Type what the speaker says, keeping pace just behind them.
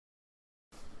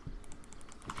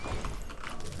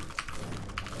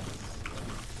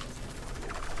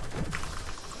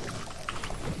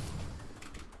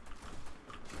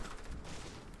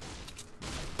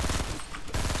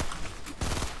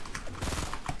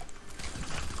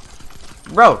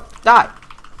Bro, die.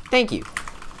 Thank you.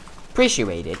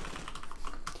 Appreciate it.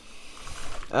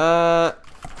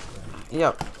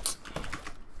 Yep.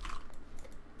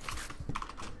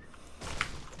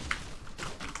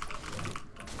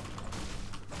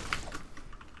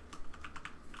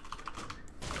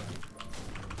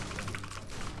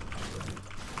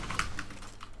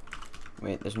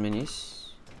 Wait, there's minis.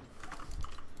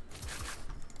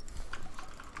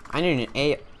 I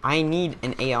need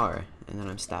an AR, and then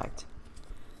I'm stacked.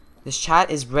 This chat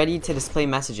is ready to display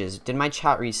messages. Did my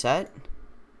chat reset?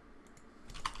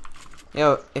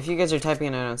 Yo, if you guys are typing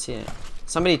and I don't see it,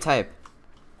 somebody type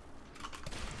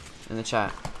in the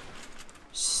chat.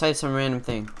 Just type some random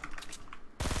thing.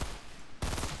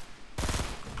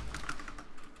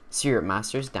 Syrup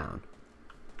Masters down.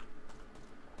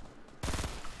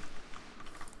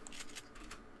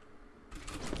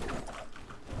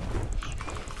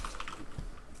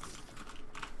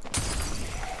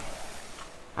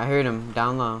 I heard him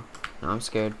down low. No, I'm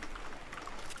scared.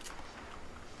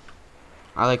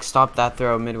 I like stopped that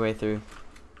throw midway through.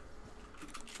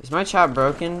 Is my chat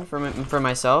broken for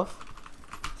myself?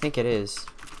 I think it is.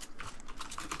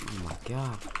 Oh my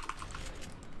god.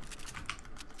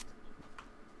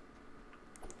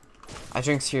 I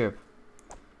drink syrup.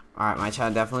 Alright, my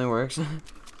chat definitely works.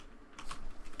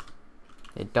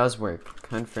 It does work.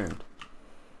 Confirmed.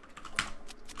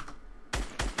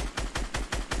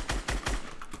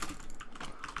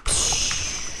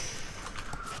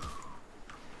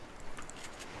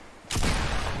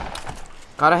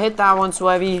 Gotta hit that one,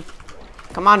 Suev.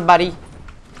 Come on, buddy.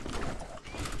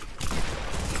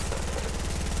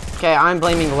 Okay, I'm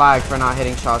blaming lag for not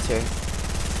hitting shots here.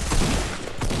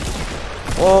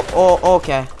 Oh,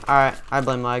 okay. Alright, I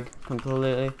blame lag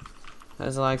completely. That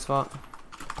is the lag's fault.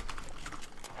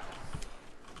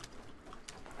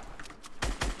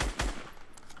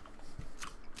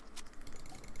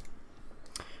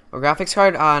 A graphics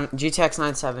card on GTX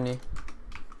 970.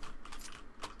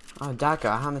 Oh, Daka,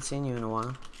 I haven't seen you in a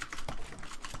while.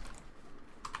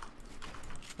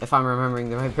 If I'm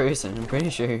remembering the right person, I'm pretty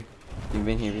sure you've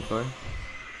been here before.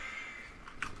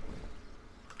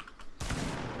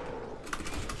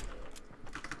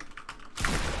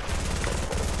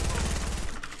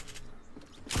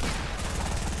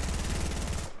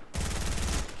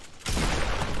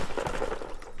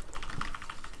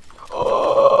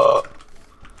 Oh!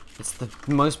 It's the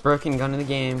most broken gun in the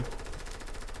game.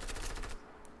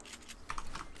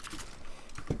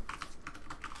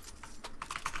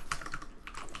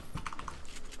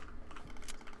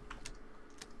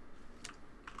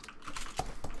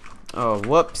 Oh,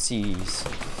 whoopsies.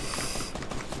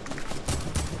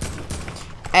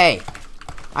 Hey,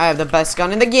 I have the best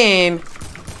gun in the game.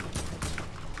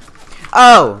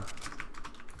 Oh!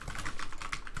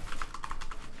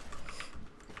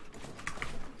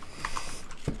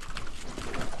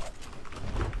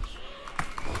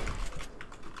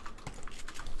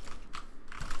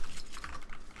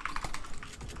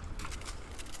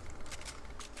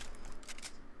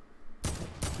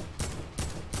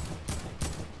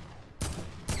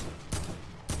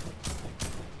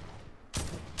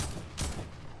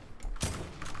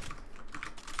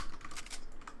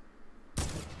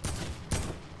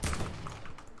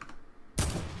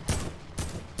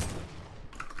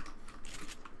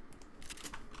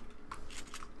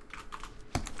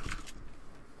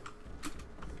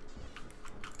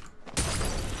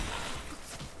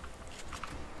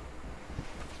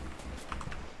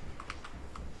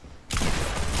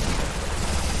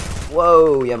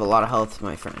 Whoa, you have a lot of health,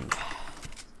 my friend.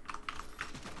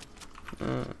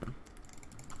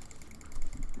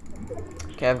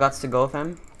 Okay, I've got to go with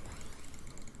him.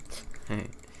 Alright,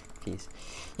 peace.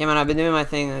 Yeah, man, I've been doing my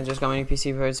thing. I just got my new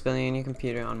PC for building a new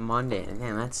computer on Monday.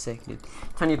 Damn, that's sick, dude.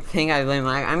 Funny thing, I blame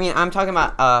lag. I mean, I'm talking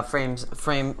about frame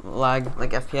lag,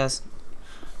 like FPS,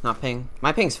 not ping.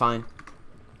 My ping's fine.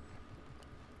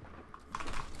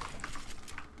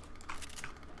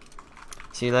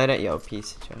 See you later. Yo,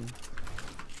 peace, Jordan.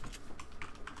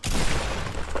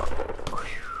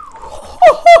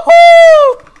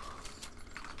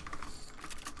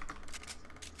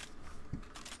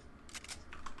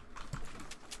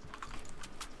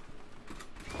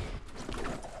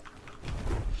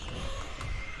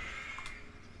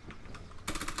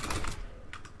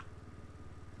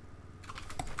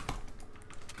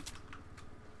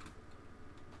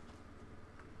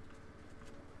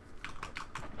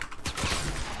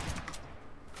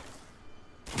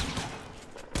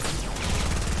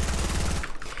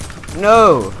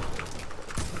 No!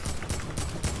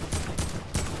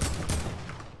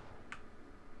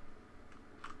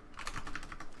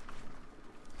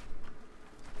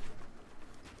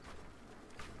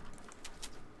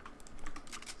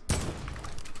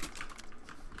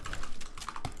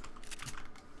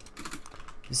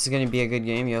 This is gonna be a good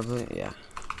game. You have, yeah.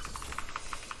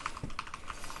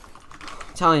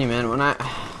 I'm telling you, man. When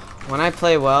I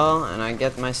play well and I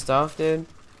get my stuff, dude,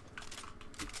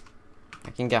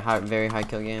 I can get very high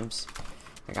kill games.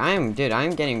 Like I am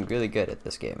getting really good at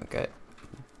this game. Okay,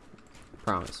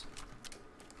 promise.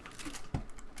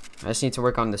 I just need to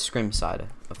work on the scrim side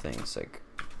of things, like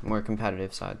more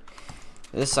competitive side.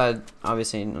 This side,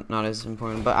 obviously, not as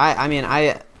important. But I mean,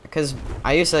 because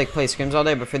I used to like play scrims all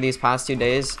day, but for these past 2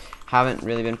 days, haven't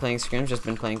really been playing scrims, just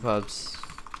been playing pubs.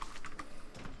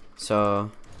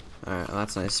 So, alright, well,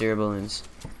 that's nice. 0 balloons.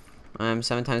 I'm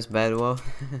 7 times bad. Whoa.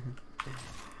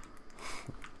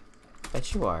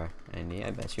 Bet you are, Andy.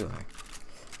 I bet you are.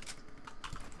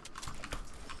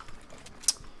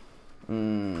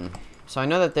 So I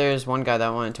know that there's one guy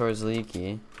that went towards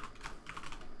Leaky.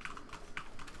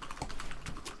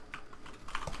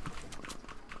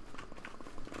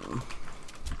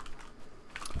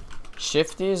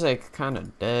 Shifty's like kind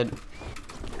of dead.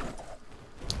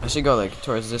 I should go like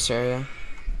towards this area.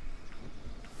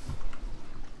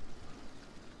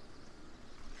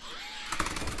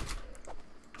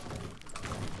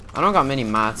 I don't got many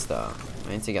mats though.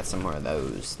 I need to get some more of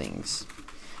those things.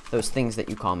 Those things that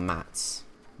you call mats.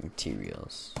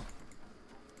 Materials.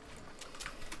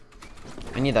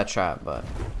 I need that trap, but...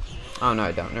 Oh no,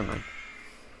 I don't. Never mind.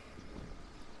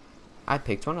 I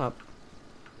picked one up.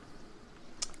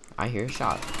 I hear a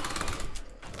shot.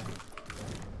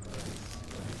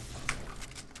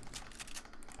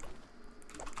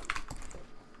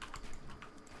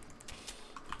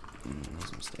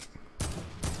 That's a mistake.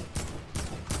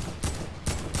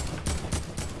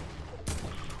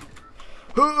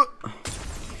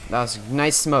 That was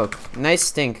nice smoke. Nice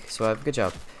stink, Suev. Good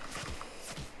job.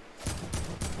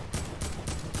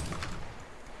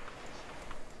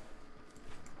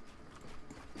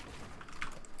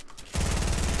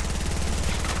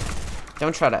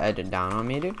 Don't try to edit down on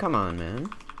me, dude. Come on, man.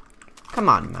 Come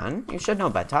on, man. You should know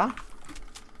better.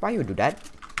 Why you do that?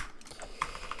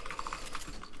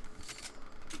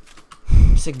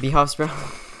 Sick B-house, bro.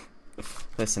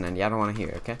 Listen, Andy, I don't want to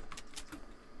hear, okay?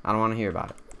 I don't want to hear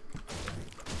about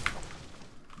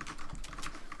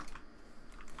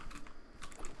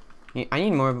it. I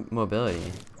need more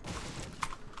mobility.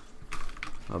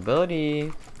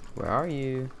 Mobility. Where are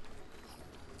you?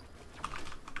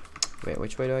 Wait,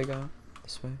 which way do I go?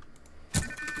 This way?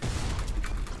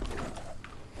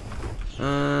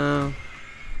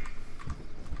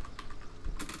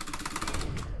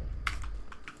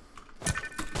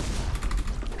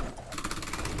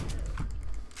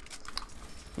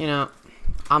 You know,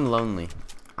 I'm lonely.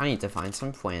 I need to find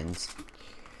some friends.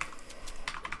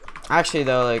 Actually,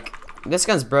 though, like, this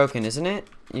gun's broken, isn't it?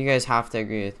 You guys have to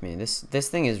agree with me. This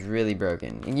thing is really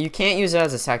broken. You can't use it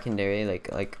as a secondary.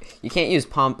 Like you can't use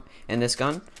pump in this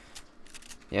gun.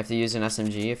 You have to use an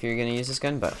SMG if you're gonna use this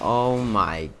gun. But oh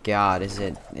my god, is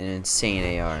it an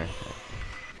insane AR?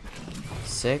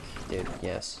 Sick, dude.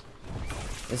 Yes,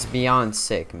 it's beyond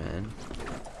sick, man.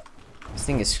 This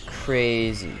thing is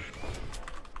crazy.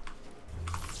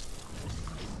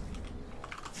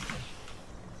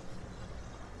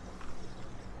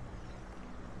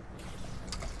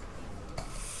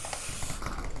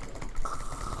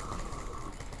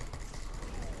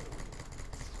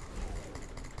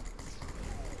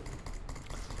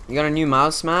 You got a new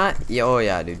mouse mat? Yeah, oh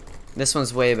yeah, dude. This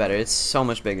one's way better. It's so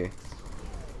much bigger.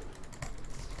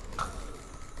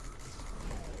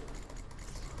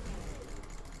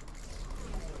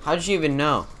 How did you even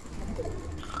know?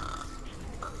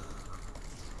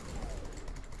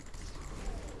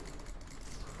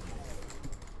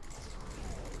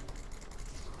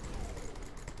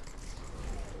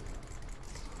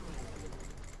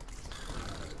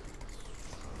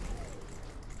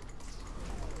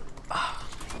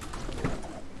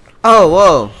 Oh,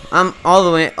 whoa. I'm all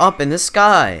the way up in the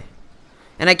sky.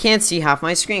 And I can't see half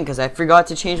my screen because I forgot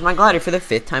to change my glider for the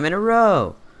 5th time in a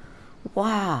row.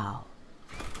 Wow.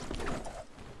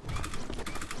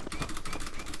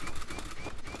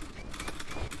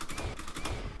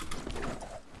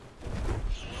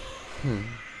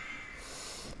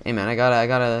 Hey man, I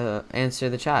gotta answer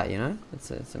the chat, you know?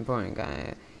 It's important.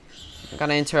 I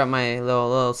gotta interrupt my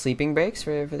little sleeping breaks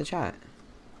for the chat.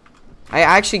 I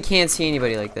actually can't see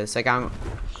anybody like this. Like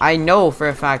I know for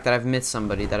a fact that I've missed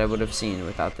somebody that I would have seen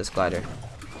without this glider.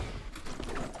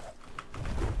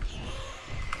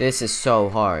 This is so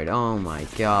hard. Oh my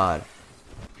god.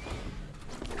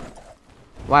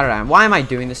 Why am I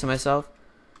doing this to myself?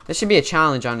 This should be a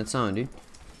challenge on its own, dude.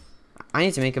 I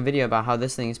need to make a video about how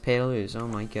this thing is pay to lose. Oh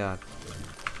my god.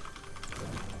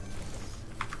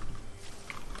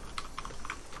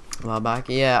 A while back.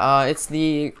 Yeah, it's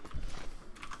the...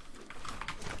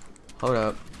 Hold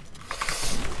up.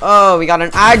 Oh, we got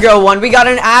an aggro one. We got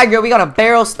an aggro. We got a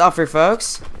barrel stuffer,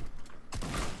 folks.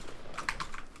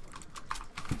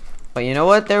 But you know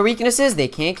what their weakness is? They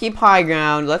can't keep high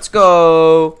ground. Let's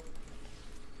go.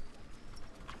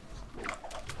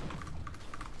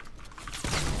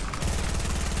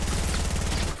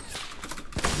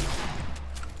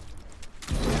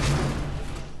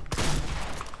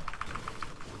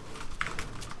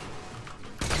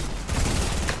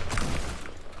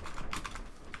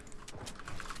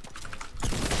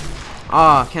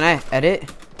 Ah, can I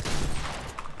edit?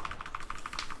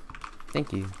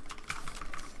 Thank you.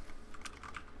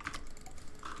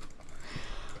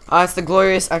 It's the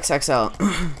glorious XXL.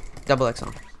 Double XL.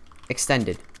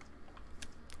 Extended.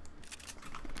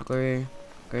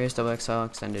 Glorious double XL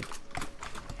extended.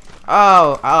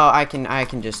 Oh, I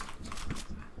can just...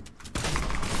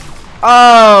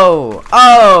 Oh,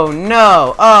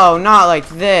 no. Oh, not like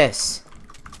this.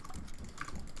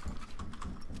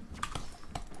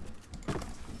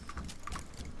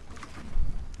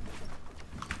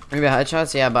 Maybe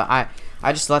headshots? Yeah, but I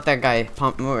just let that guy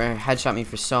pump or headshot me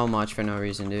for so much for no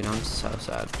reason, dude. I'm so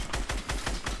sad.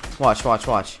 Watch. Oh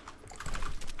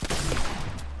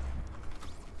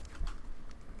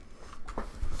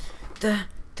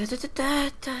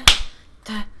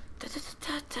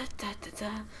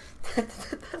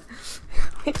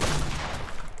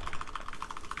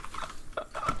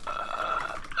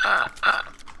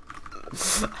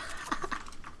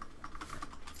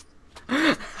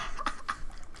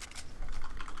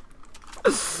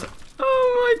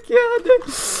my god.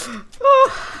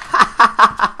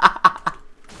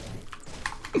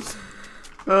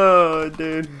 Oh,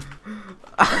 dude.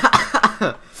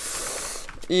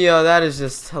 Yo, that is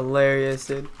just hilarious,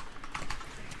 dude.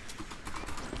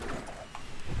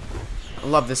 I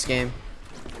love this game.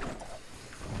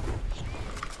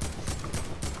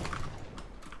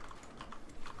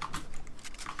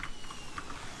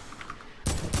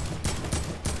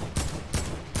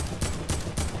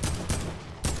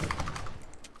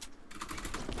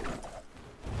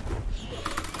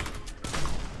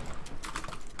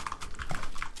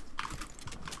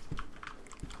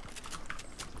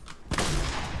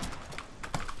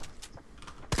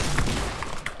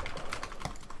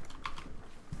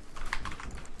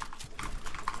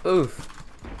 Oof.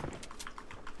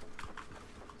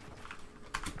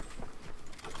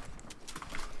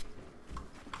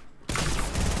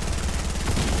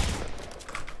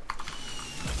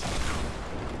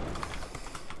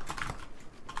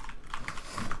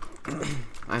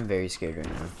 I'm very scared right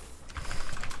now.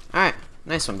 Alright,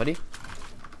 nice one, buddy.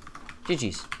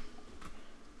 GG's.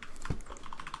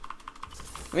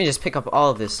 Let me just pick up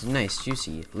all of this nice,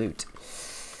 juicy loot.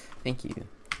 Thank you.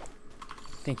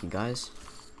 Thank you, guys.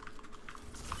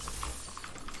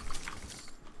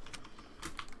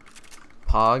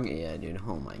 Pog? Yeah, dude.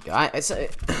 Oh my god. It's,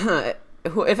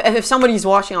 if somebody's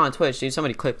watching on Twitch, dude,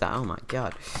 somebody clip that. Oh my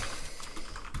god.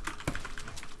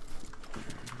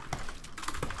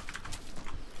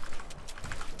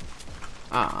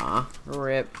 Ah,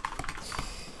 rip.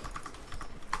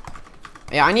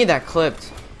 Yeah, I need that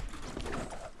clipped.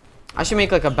 I should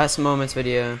make like a best moments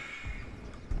video.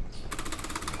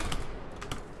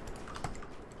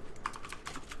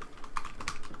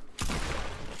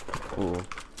 Ooh.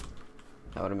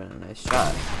 That would have been a nice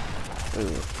shot.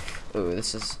 Ooh,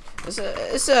 this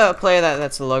is a player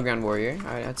that's a low ground warrior.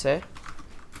 I'd say.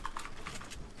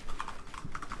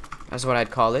 That's what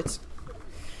I'd call it.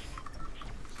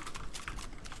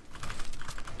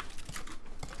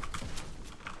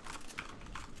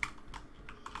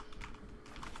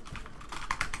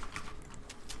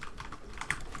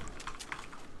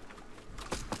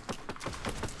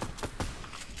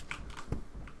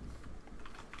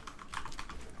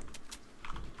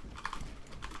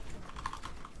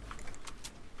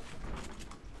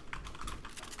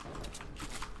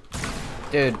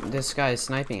 Dude, this guy is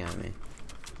sniping at me.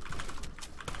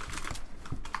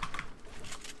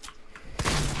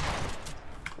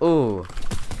 Ooh.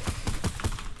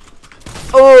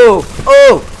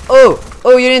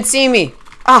 Oh, you didn't see me.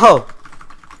 Oh.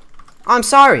 I'm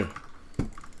sorry.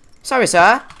 Sorry,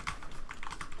 sir.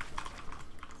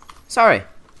 Sorry.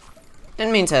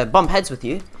 Didn't mean to bump heads with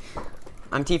you.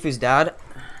 I'm Tifu's dad.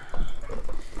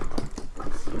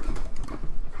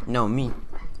 No, me.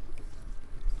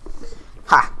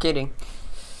 Ha! Kidding.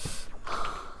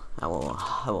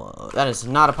 That is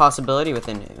not a possibility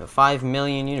within 5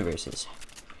 million universes.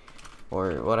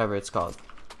 Or whatever it's called.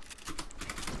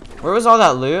 Where was all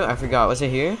that loot? I forgot. Was it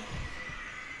here?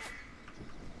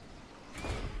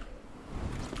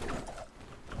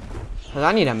 Cause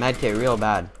I need a med kit real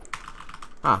bad.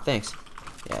 Ah, thanks.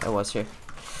 Yeah, it was here.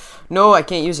 No, I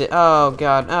can't use it. Oh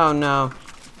god. Oh no.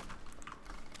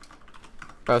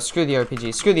 Bro, screw the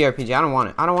RPG. Screw the RPG. I don't want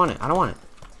it. I don't want it. I don't want it.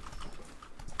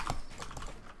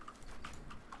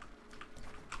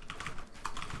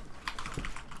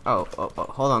 Oh,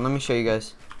 hold on. Let me show you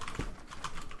guys.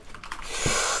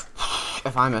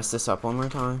 If I mess this up one more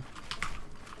time.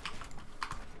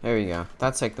 There we go.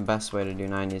 That's like the best way to do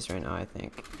 90s right now, I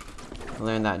think. I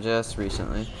learned that just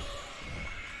recently.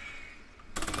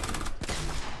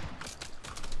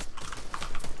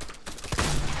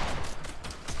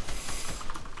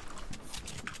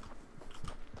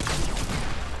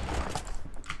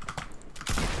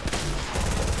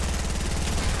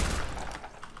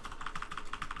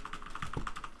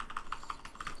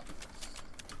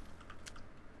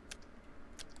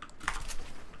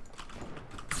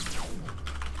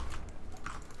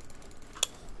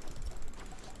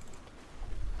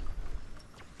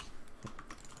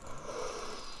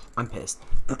 I'm pissed.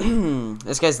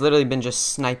 This guy's literally been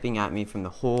just sniping at me from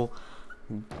the whole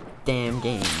damn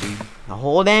game, dude. The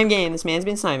whole damn game, this man's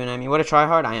been sniping at me. What a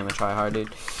tryhard. I am a tryhard,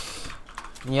 dude.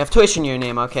 And you have Twitch in your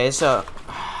name, okay? So,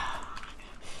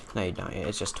 no, you don't.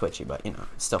 It's just Twitchy, but you know,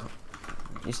 still,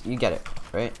 you get it,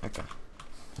 right? Okay.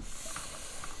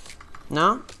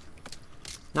 No,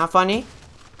 not funny.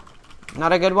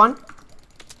 Not a good one.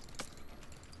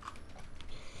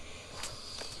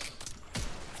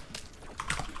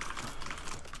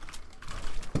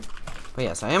 But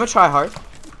yes, I am a tryhard.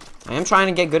 I am trying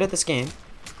to get good at this game.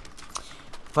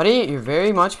 Buddy, you're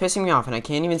very much pissing me off, and I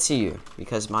can't even see you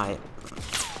because my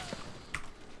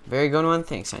very good one.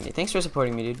 Thanks, Andy. Thanks for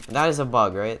supporting me, dude. That is a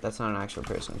bug, right? That's not an actual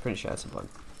person. I'm pretty sure that's a bug.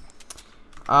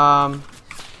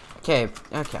 Okay.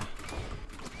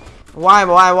 Why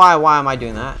am I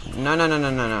doing that?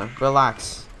 No.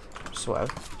 Relax,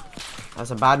 Suev.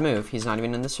 That's a bad move. He's not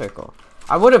even in the circle.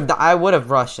 I would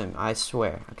have rushed him. I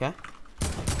swear. Okay.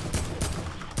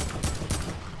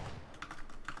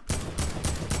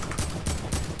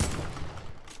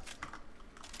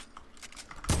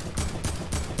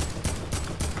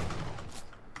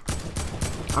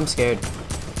 I'm scared.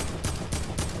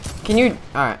 Can you?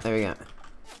 Alright, there we go.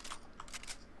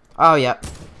 Oh, yep.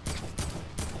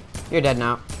 You're dead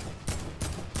now.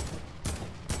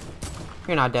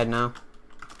 You're not dead now.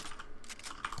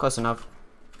 Close enough.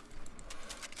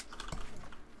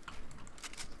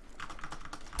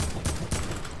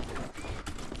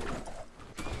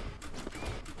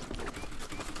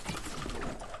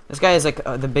 This guy is like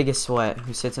the biggest sweat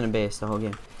who sits in a base the whole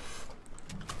game.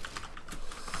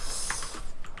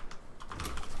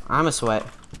 I'm a sweat,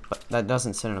 but that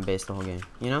doesn't sit on a base the whole game.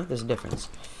 You know, there's a difference.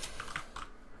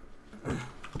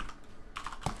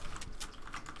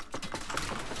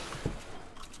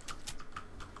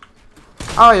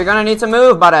 Oh, you're gonna need to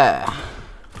move, buddy.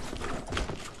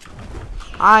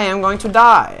 I am going to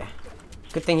die.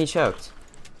 Good thing he choked.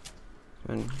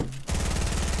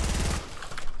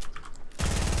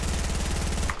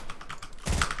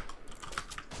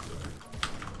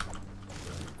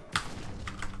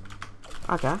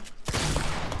 Okay.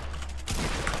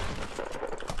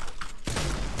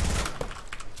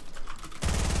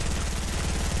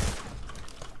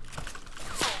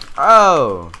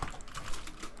 Oh.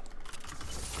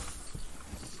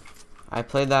 I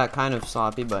played that kind of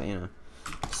sloppy, but you know,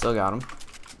 still got him.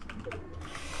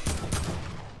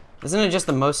 Isn't it just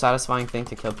the most satisfying thing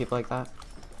to kill people like that?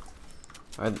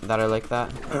 Or that are like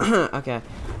that? Okay.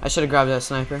 I should have grabbed that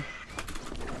sniper.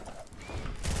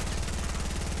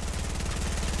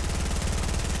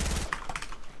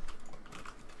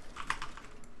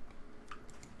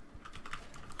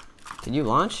 Did you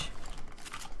launch?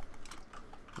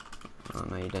 Oh,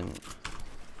 no, you didn't.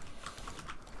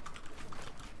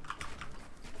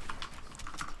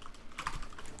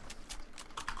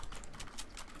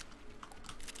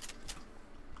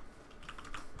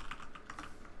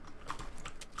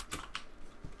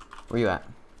 Where you at?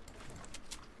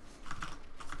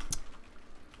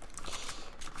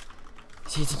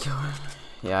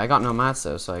 Yeah, I got no mats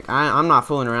though, so like I'm not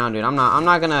fooling around, dude. I'm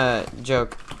not gonna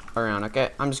joke around,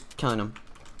 okay? I'm just killing him.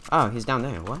 Oh, he's down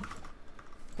there. What?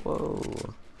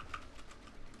 Whoa.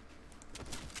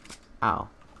 Ow.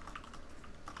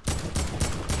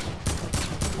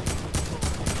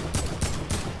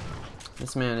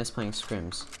 This man is playing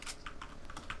scrims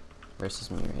versus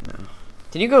me right now.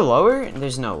 Did you go lower?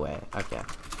 There's no way. Okay.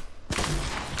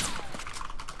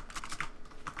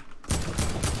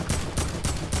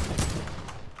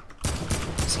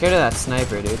 I'm scared of that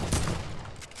sniper, dude.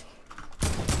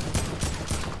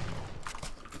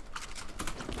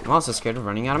 I'm also scared of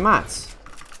running out of mats.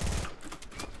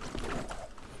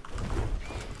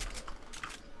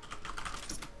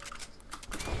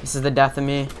 This is the death of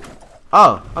me.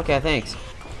 Oh, okay, thanks.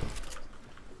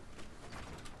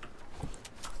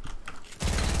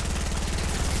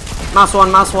 Mouse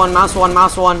one, mouse one, mouse one,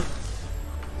 mouse one.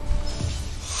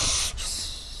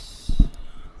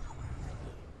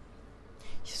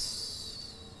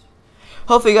 Yes.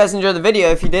 Hopefully you guys enjoyed the video.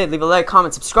 If you did, leave a like,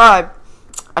 comment, subscribe.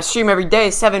 I stream every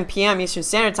day, 7 p.m. Eastern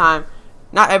Standard Time.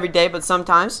 Not every day, but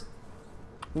sometimes.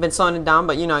 I've been slowing it down,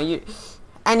 but you know,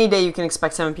 any day you can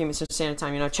expect 7 p.m. Eastern Standard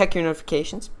Time. You know, check your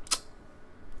notifications.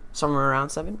 Somewhere around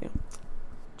 7, you know.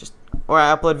 Or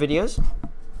I upload videos.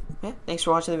 Yeah, thanks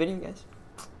for watching the video, guys.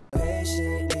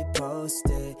 Patiently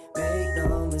posted, make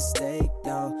no mistake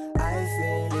though, I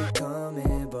feel it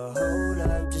coming, but hold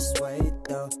up, just wait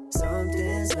though,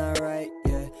 something's not right,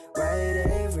 yeah, right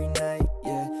every night,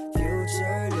 yeah,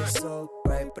 future looks so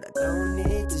bright, but I don't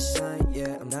need to shine,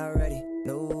 yeah, I'm not ready,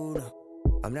 no,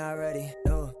 I'm not ready,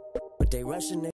 no, but they rushing it.